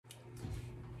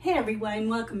Hey everyone,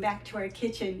 welcome back to our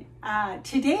kitchen.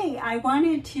 Today I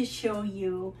wanted to show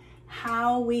you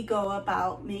how we go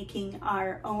about making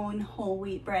our own whole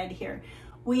wheat bread here.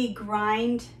 We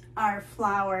grind our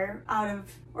flour out of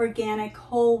organic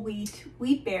whole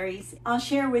wheat berries. I'll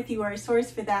share with you our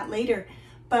source for that later,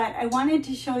 but I wanted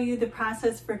to show you the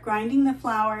process for grinding the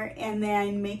flour and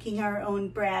then making our own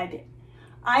bread.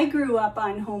 I grew up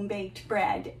on home-baked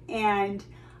bread, and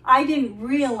I didn't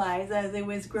realize as I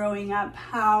was growing up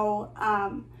how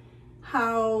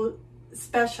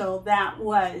special that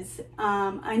was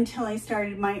until I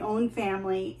started my own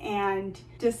family and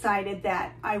decided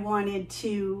that I wanted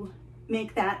to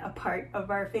make that a part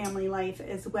of our family life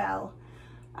as well.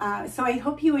 So I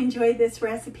hope you enjoyed this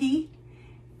recipe.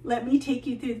 Let me take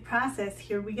you through the process.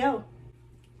 Here we go.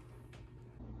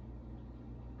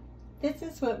 This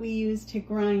is what we use to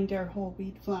grind our whole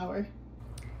wheat flour.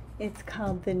 It's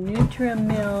called the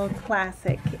Nutri-Mill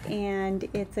Classic, and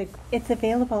it's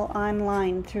available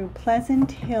online through Pleasant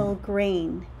Hill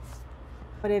Grain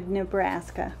out of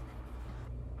Nebraska.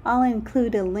 I'll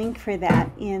include a link for that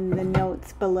in the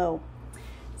notes below.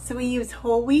 So we use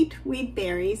whole wheat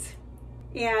berries,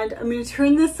 and I'm going to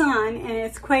turn this on, and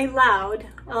it's quite loud.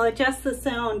 I'll adjust the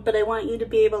sound, but I want you to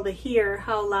be able to hear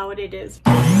how loud it is.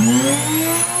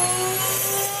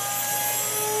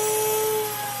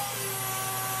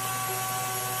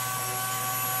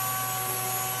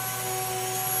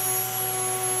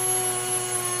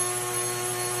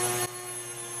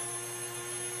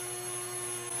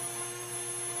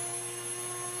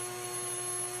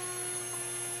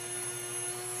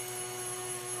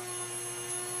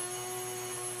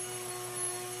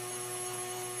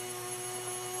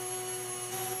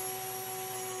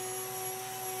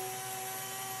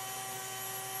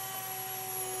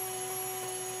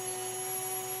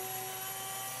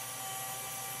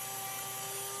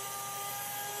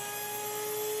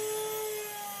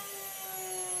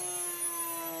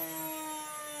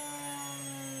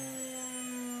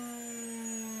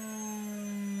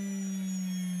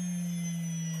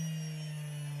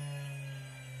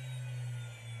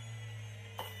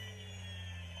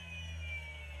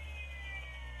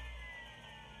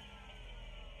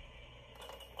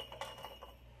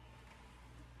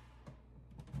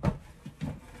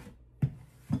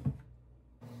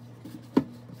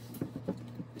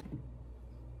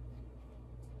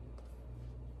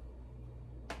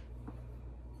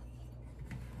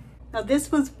 Now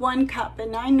this was 1 cup,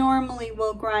 and I normally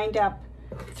will grind up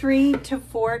 3 to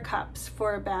 4 cups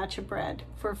for a batch of bread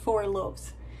for 4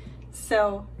 loaves.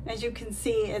 So as you can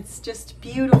see, it's just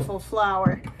beautiful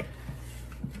flour,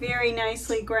 very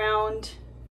nicely ground,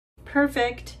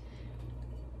 perfect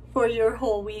for your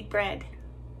whole wheat bread.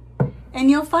 And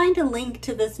you'll find a link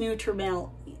to this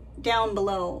Nutri-Mill down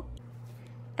below.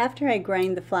 After I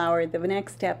grind the flour, the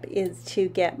next step is to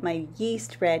get my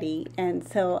yeast ready, and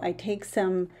so I take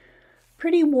some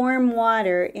pretty warm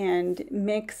water and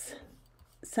mix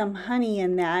some honey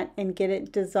in that and get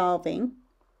it dissolving.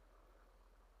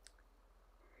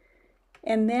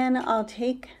 And then I'll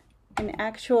take an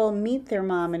actual meat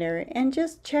thermometer and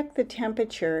just check the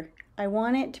temperature. I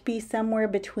want it to be somewhere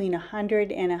between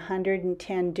 100 and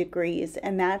 110 degrees,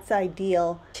 and that's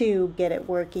ideal to get it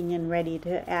working and ready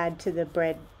to add to the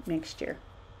bread mixture.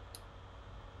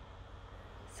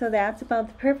 So that's about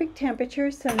the perfect temperature,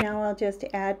 so now I'll just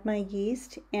add my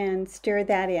yeast and stir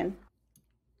that in.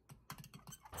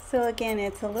 So again,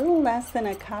 it's a little less than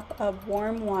a cup of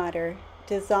warm water.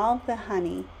 Dissolve the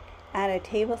honey, add a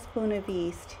tablespoon of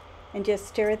yeast, and just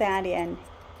stir that in.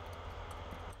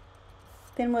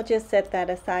 Then we'll just set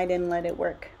that aside and let it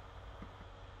work.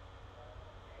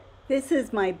 This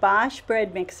is my Bosch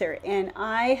bread mixer, and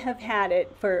I have had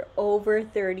it for over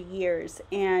 30 years,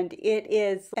 and it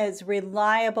is as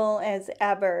reliable as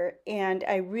ever, and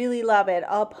I really love it.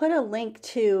 I'll put a link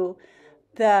to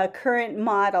the current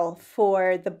model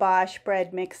for the Bosch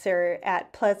bread mixer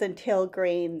at Pleasant Hill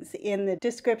Grains in the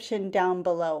description down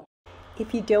below.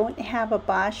 If you don't have a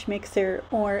Bosch mixer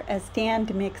or a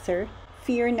stand mixer,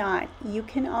 fear not. You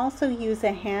can also use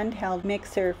a handheld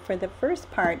mixer for the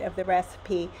first part of the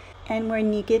recipe, and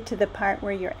when you get to the part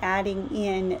where you're adding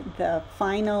in the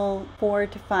final 4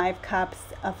 to 5 cups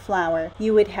of flour,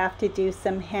 you would have to do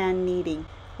some hand kneading.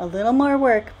 A little more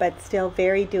work, but still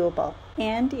very doable.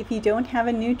 And if you don't have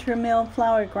a Nutri-Mill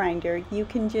flour grinder, you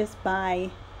can just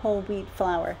buy whole wheat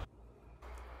flour.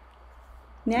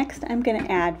 Next, I'm going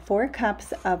to add 4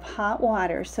 cups of hot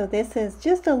water. So this is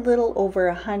just a little over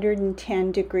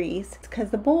 110 degrees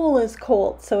because the bowl is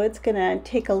cold, so it's going to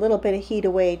take a little bit of heat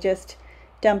away just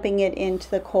dumping it into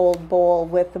the cold bowl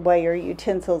with the wire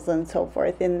utensils and so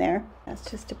forth in there. That's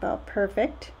just about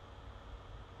perfect.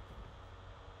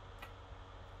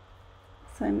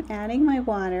 So I'm adding my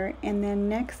water, and then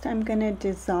next I'm going to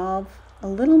dissolve a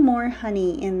little more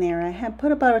honey in there. I have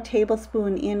put about a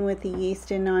tablespoon in with the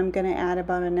yeast, and now I'm going to add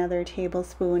about another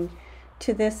tablespoon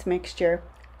to this mixture.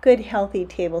 Good healthy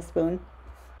tablespoon.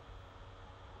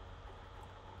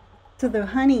 So the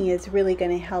honey is really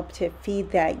going to help to feed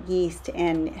that yeast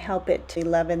and help it to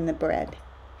leaven the bread.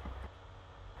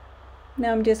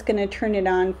 Now I'm just going to turn it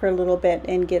on for a little bit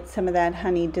and get some of that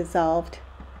honey dissolved.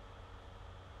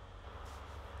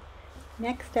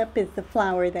 Next up is the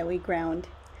flour that we ground.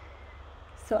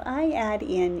 So I add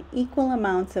in equal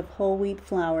amounts of whole wheat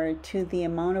flour to the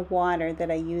amount of water that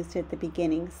I used at the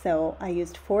beginning. So I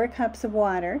used 4 cups of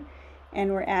water,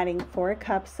 and we're adding 4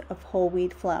 cups of whole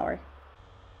wheat flour.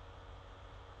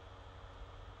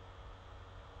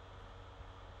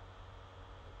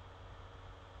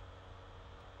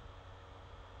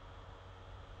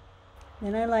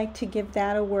 Then I like to give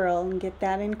that a whirl and get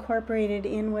that incorporated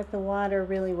in with the water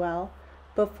really well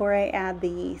before I add the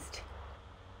yeast.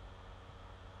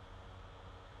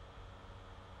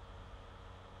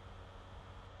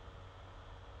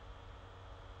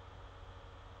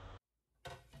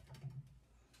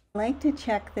 I like to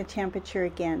check the temperature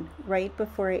again right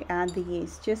before I add the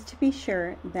yeast, just to be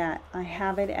sure that I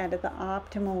have it at the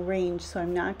optimal range, so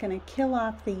I'm not going to kill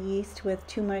off the yeast with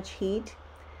too much heat.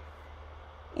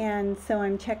 And so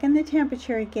I'm checking the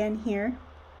temperature again here,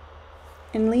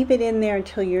 and leave it in there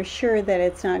until you're sure that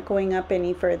it's not going up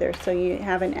any further, so you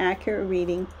have an accurate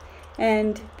reading.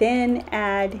 And then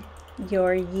add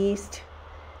your yeast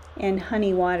and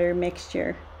honey water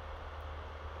mixture.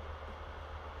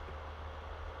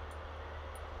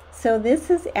 So this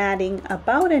is adding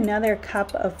about another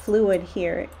cup of fluid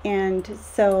here, and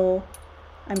so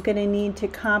I'm going to need to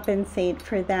compensate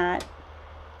for that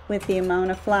with the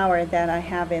amount of flour that I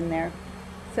have in there.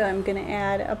 So I'm going to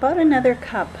add about another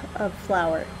cup of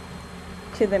flour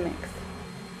to the mix.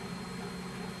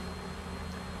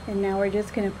 And now we're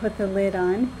just going to put the lid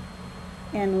on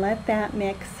and let that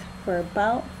mix for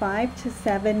about 5 to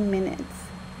 7 minutes.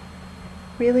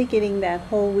 Really getting that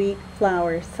whole wheat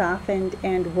flour softened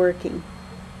and working.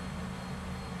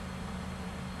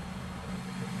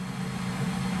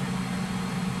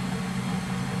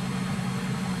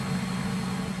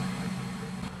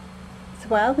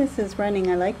 While this is running,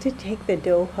 I like to take the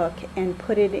dough hook and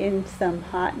put it in some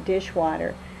hot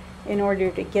dishwater in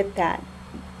order to get that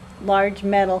large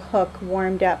metal hook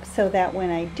warmed up, so that when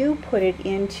I do put it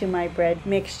into my bread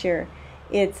mixture,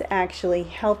 it's actually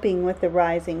helping with the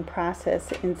rising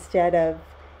process instead of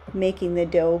making the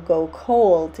dough go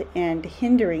cold and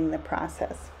hindering the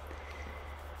process.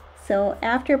 So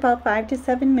after about 5 to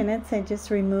 7 minutes, I just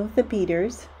remove the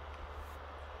beaters.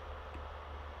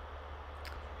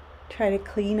 Try to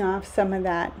clean off some of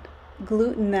that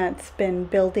gluten that's been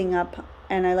building up,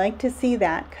 and I like to see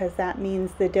that because that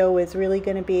means the dough is really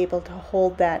going to be able to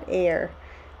hold that air.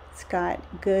 It's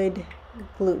got good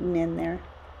gluten in there.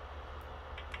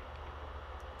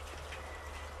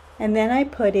 And then I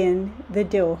put in the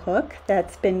dough hook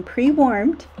that's been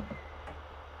pre-warmed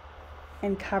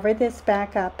and cover this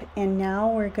back up, and now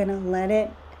we're going to let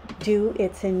it do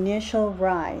its initial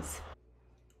rise.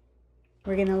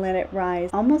 We're going to let it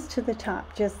rise almost to the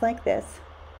top, just like this.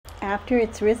 After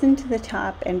it's risen to the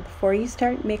top, and before you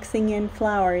start mixing in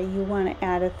flour, you want to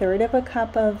add 1/3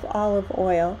 cup of olive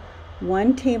oil,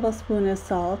 1 tablespoon of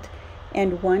salt,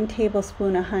 and 1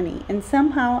 tablespoon of honey. And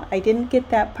somehow I didn't get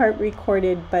that part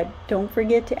recorded, but don't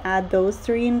forget to add those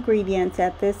 3 ingredients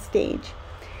at this stage.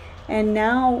 And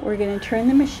now we're going to turn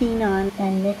the machine on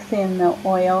and mix in the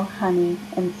oil, honey,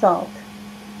 and salt.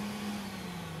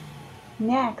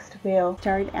 Next, we'll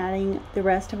start adding the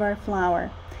rest of our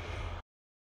flour.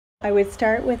 I would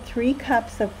start with 3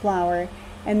 cups of flour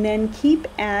and then keep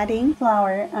adding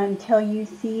flour until you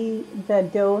see the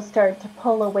dough start to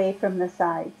pull away from the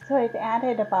sides. So I've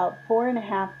added about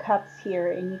 4.5 cups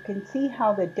here, and you can see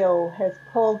how the dough has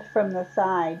pulled from the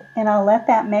side. And I'll let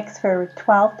that mix for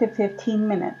 12 to 15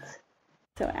 minutes.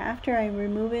 So after I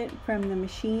remove it from the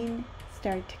machine,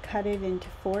 start to cut it into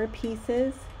 4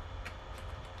 pieces.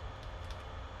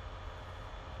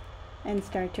 And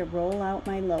start to roll out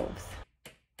my loaves.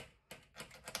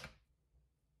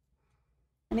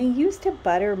 And I used to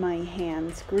butter my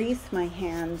hands, grease my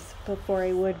hands before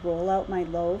I would roll out my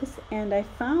loaves, and I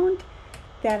found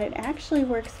that it actually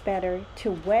works better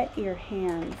to wet your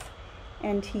hands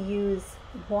and to use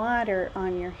water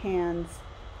on your hands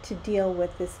to deal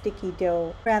with the sticky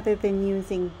dough rather than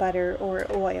using butter or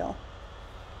oil.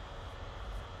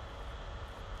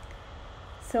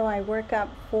 So I work up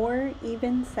 4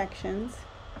 even sections,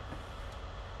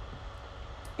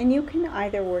 And you can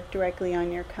either work directly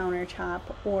on your countertop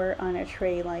or on a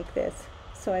tray like this.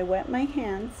 So I wet my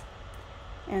hands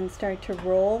and start to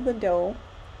roll the dough,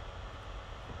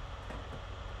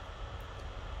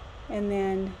 and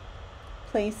then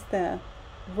place the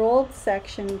rolled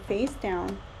section face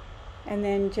down, and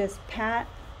then just pat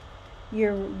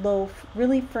your loaf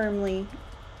really firmly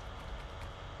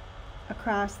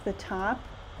across the top,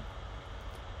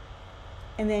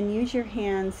 and then use your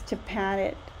hands to pat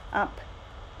it up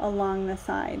along the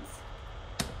sides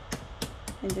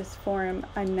and just form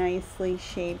a nicely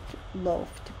shaped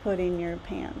loaf to put in your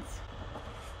pans.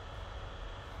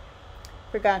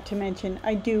 Forgot to mention,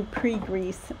 I do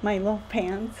pre-grease my loaf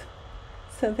pans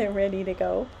so they're ready to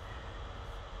go.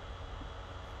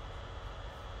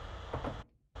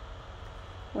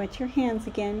 Wet your hands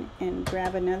again and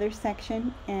grab another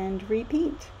section and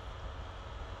repeat.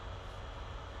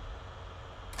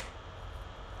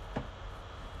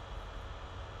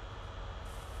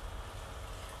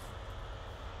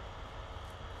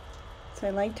 So I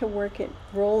like to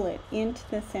roll it into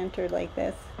the center like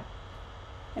this,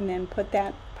 and then put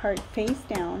that part face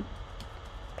down,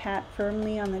 pat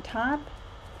firmly on the top,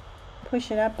 push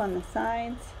it up on the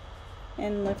sides,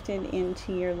 and lift it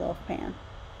into your loaf pan.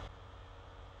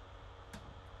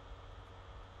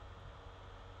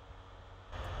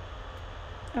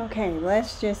 Okay,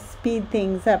 let's just speed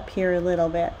things up here a little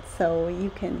bit so you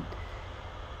can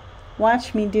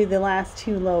watch me do the last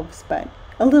two loaves, but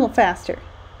a little faster.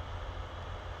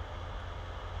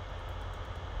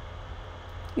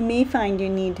 You may find you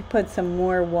need to put some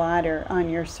more water on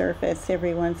your surface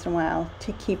every once in a while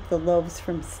to keep the loaves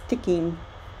from sticking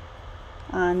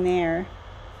on there.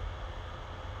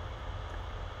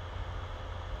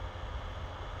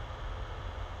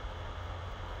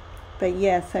 But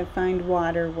yes, I find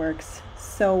water works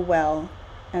so well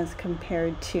as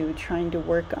compared to trying to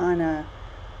work on a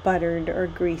buttered or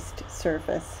greased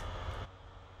surface.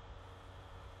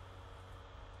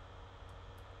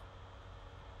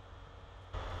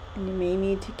 And you may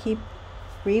need to keep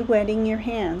re-wetting your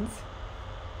hands.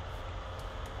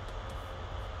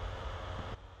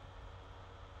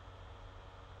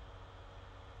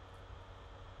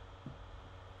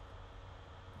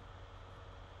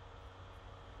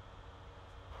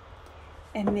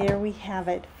 And there we have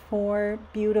it, 4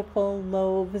 beautiful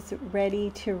loaves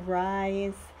ready to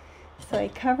rise. So I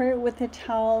cover it with a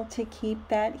towel to keep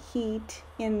that heat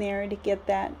in there to get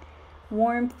that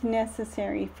warmth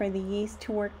necessary for the yeast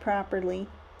to work properly.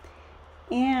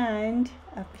 And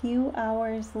a few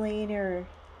hours later,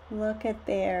 look at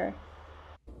there.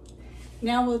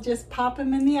 Now we'll just pop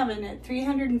them in the oven at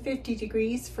 350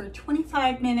 degrees for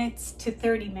 25 minutes to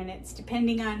 30 minutes,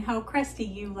 depending on how crusty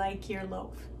you like your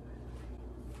loaf.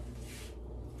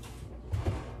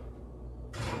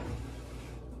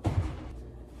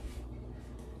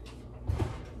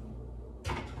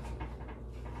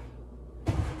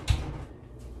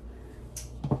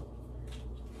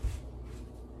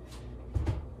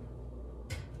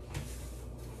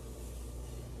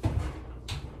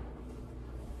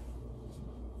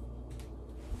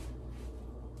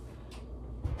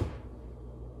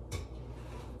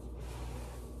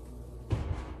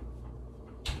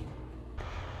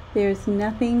 There's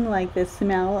nothing like the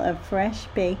smell of fresh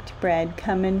baked bread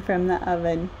coming from the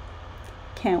oven.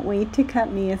 Can't wait to cut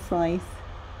me a slice.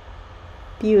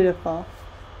 Beautiful.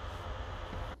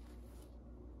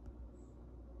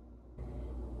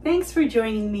 Thanks for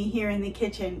joining me here in the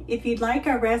kitchen. If you'd like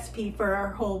our recipe for our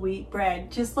whole wheat bread,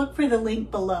 just look for the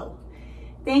link below.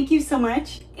 Thank you so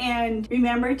much, and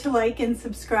remember to like and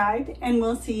subscribe, and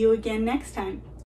we'll see you again next time.